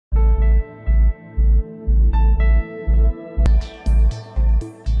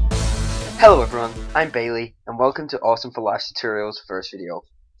Hello everyone, I'm Bailey, and welcome to Awesome for Life Tutorials first video.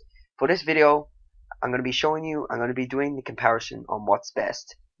 For this video, I'm going to be doing the comparison on what's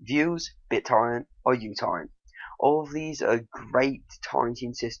best, Vuze, bit-torrent, or utorrent. All of these are great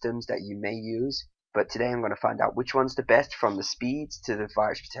torrenting systems that you may use, but today I'm going to find out which one's the best from the speeds to the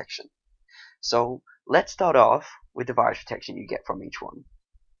virus protection. So, let's start off with the virus protection you get from each one.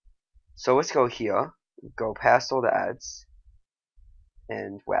 So let's go here, go past all the ads,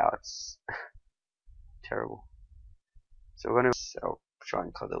 and wow, it's terrible. So we're going to try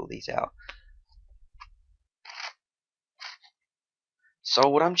and cut all these out. So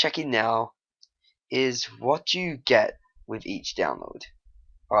what I'm checking now is what you get with each download.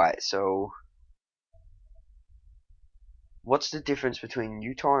 Alright, so what's the difference between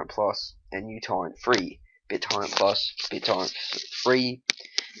utorrent plus and utorrent free? BitTorrent plus, BitTorrent free,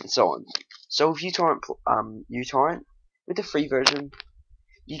 and so on. So with utorrent, with the free version,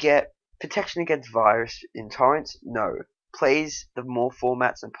 you get protection against virus in torrents? No. Plays the more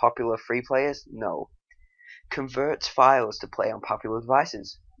formats than popular free players? No. Converts files to play on popular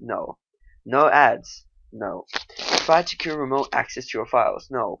devices? No. No ads? No. Provide secure remote access to your files?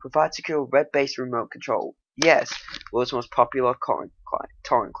 No. Provide secure web-based remote control? Yes. World's most popular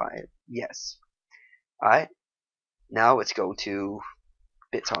torrent client? Yes. Alright. Now let's go to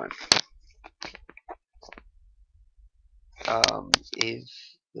bit-torrent. If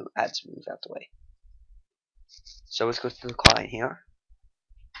the ads move out the way. So let's go to the client here.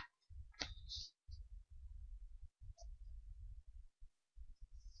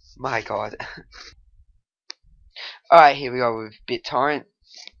 My god. Alright, here we are with bit-torrent.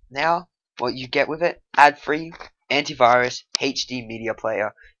 Now, what you get with it, ad-free, antivirus, HD media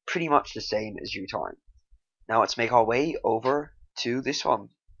player, pretty much the same as utorrent. Now let's make our way over to this one,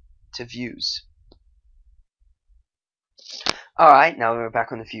 to Vuze. Alright, now we're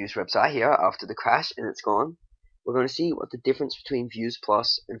back on the Vuze website here after the crash and it's gone. We're going to see what the difference between Vuze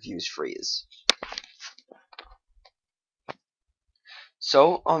Plus and Vuze Free is.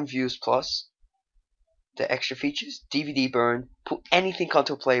 So on Vuze Plus, the extra features, DVD burn, put anything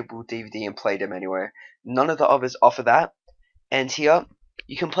onto a playable DVD and play them anywhere. None of the others offer that. And here,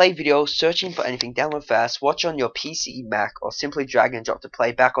 you can play videos, searching for anything, download fast, watch on your PC, Mac, or simply drag and drop to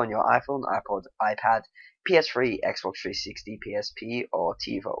play back on your iPhone, iPod, iPad, PS3, Xbox 360, PSP, or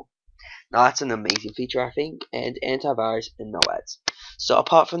TiVo. Now that's an amazing feature, I think, and antivirus and no ads. So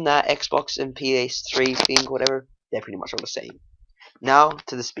apart from that, Xbox and PS3 thing, whatever, they're pretty much all the same. Now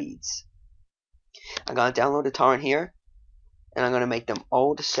to the speeds. I'm going to download a torrent here, and I'm going to make them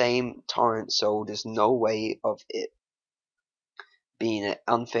all the same torrent, so there's no way of it being an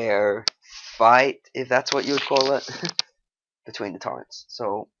unfair fight, if that's what you would call it, between the torrents.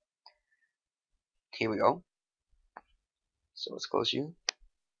 So here we go. So let's close you.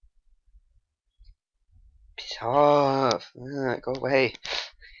 Piss off. Go away.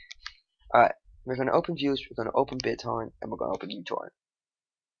 Alright, we're going to open Vuze, we're going to open bit-torrent, and we're going to open utorrent.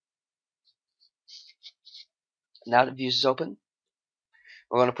 Now that Vuze is open,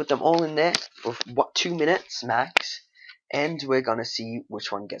 we're going to put them all in there for 2 minutes max, and we're going to see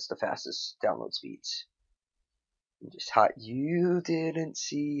which one gets the fastest download speeds. Just hot. You didn't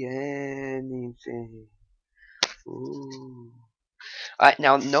see anything. Ooh. Alright,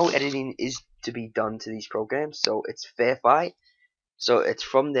 now no editing is to be done to these programs, so it's fair fight. So it's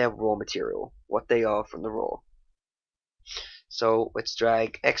from their raw material, what they are from the raw. So let's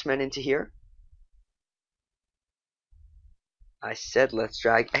drag X-Men into here. I said let's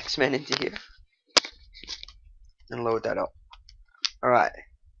drag X-Men into here. And load that up. Alright.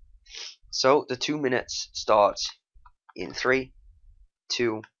 So the 2 minutes starts in 3,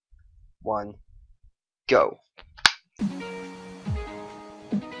 2, 1, go.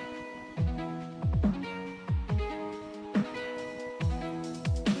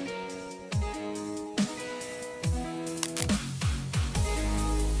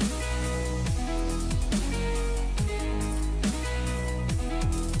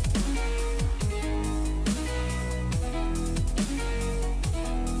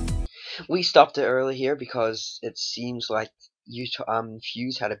 We stopped it early here because it seems like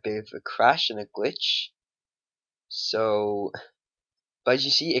Vuze had a bit of a crash and a glitch. So, but as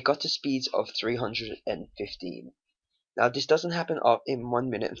you see, it got to speeds of 315. Now this doesn't happen in 1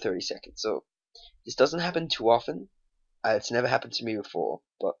 minute and 30 seconds. So this doesn't happen too often. It's never happened to me before.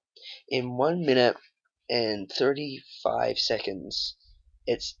 But in 1 minute and 35 seconds,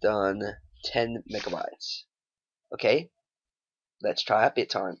 it's done 10 megabytes. Okay, let's try a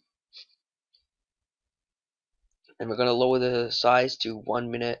bit-torrent. And we're going to lower the size to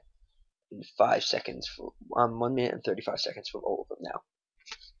 1 minute and 5 seconds for 1 minute and 35 seconds for all of them now.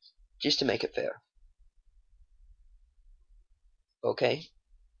 just to make it fair. Okay.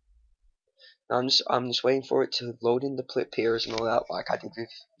 Now I'm just waiting for it to load in the peers and all that, like I did with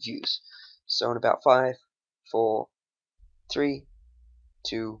Vuze. So in about 5, 4, 3,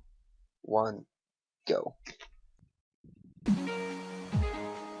 2, 1, go.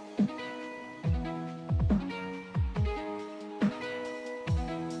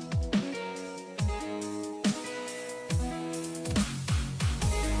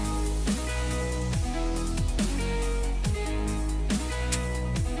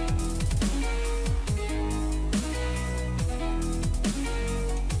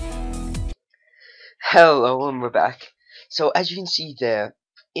 Hello, and we're back. So as you can see there,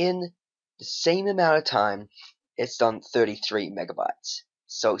 in the same amount of time, it's done 33 megabytes.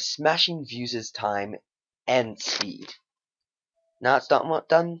 So smashing Vuze's time and speed. Now it's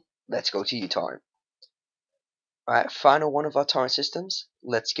done, let's go to utorrent. Alright, final one of our torrent systems.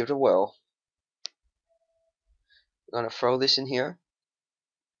 Let's give it a whirl. I'm gonna throw this in here.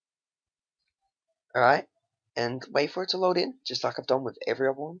 Alright, and wait for it to load in, just like I've done with every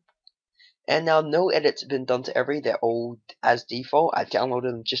other one. And now no edits have been done to every, they're all as default. I downloaded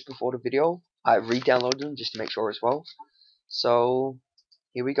them just before the video. I re-downloaded them just to make sure as well. So,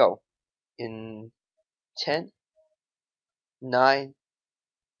 here we go. In 10, 9,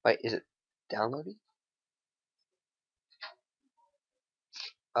 wait, is it downloading?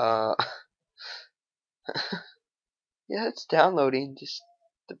 Yeah, it's downloading, just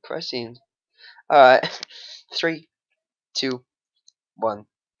depressing. Alright, 3, 2, 1.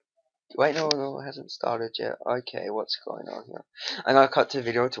 Wait, no, it hasn't started yet. Okay, what's going on here? I'm gonna cut the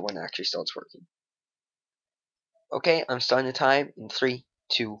video to when it actually starts working. Okay, I'm starting the time in 3,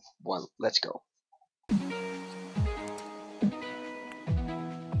 2, 1. Let's go.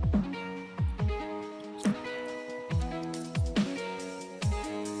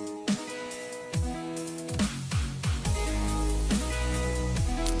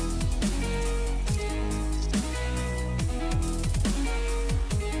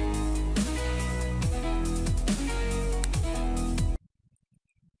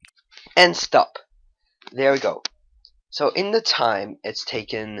 And stop. There we go. So in the time it's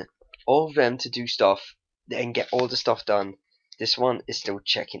taken all of them to do stuff and get all the stuff done, this one is still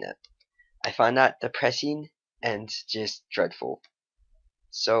checking it. I find that depressing and just dreadful.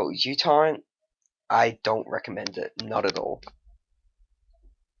 So utorrent, I don't recommend it, not at all.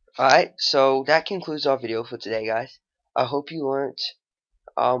 Alright, so that concludes our video for today, guys. I hope you learned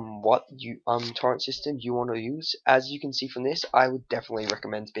what torrent system you want to use. As you can see from this, I would definitely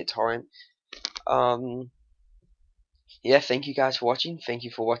recommend bit-torrent. Yeah, thank you guys for watching. Thank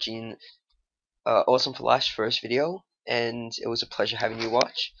you for watching Awesome for Life's first video, and it was a pleasure having you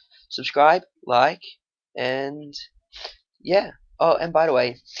watch. Subscribe, like, and yeah. Oh, and by the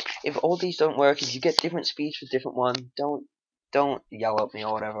way, if all these don't work, if you get different speeds for different one, don't yell at me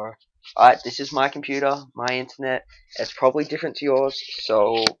or whatever. Alright, this is my computer, my internet. It's probably different to yours,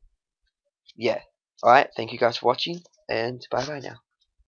 so yeah. Alright, thank you guys for watching, and bye bye now.